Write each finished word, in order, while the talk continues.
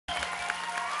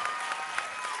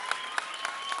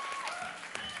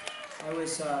I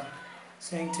was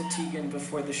saying to Tegan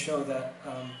before the show that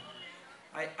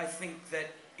I think that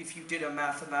if you did a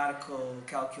mathematical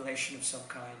calculation of some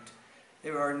kind,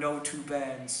 there are no two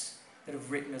bands that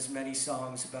have written as many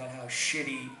songs about how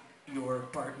shitty your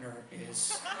partner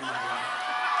is in the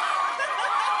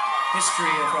history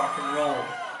of rock and roll.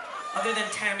 Other than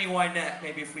Tammy Wynette,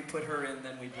 maybe if we put her in,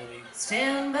 then we'd really...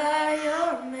 Stand by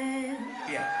your man.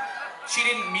 Yeah. She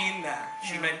didn't mean that.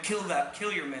 She meant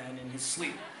kill your man in his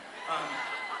sleep.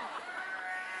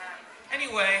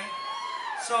 Anyway,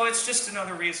 so it's just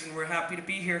another reason we're happy to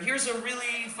be here. Here's a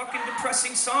really fucking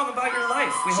depressing song about your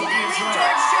life. We hope you enjoy it.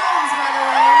 George Jones, by the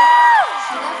way.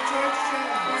 She left George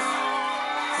Jones.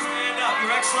 Stand up.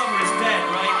 Your ex-lover is dead,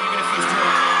 right? Even if he's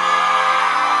George.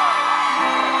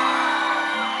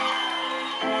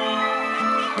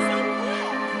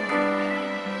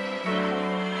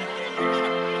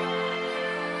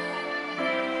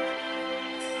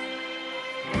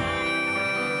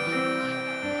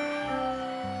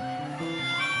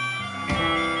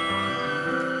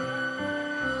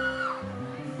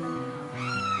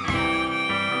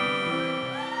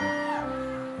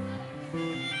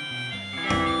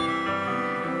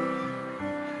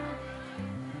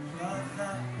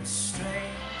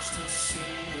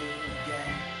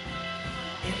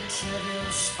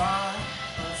 Introduced by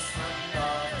a friend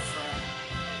of a friend.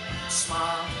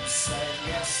 Smiled and said,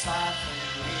 yes, I think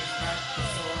we've met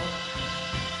before.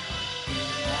 In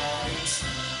that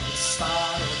instant, it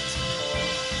started to pour.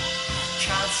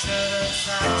 Captured a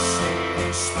taxi,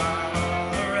 smile on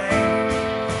the rain.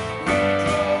 We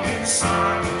drove inside.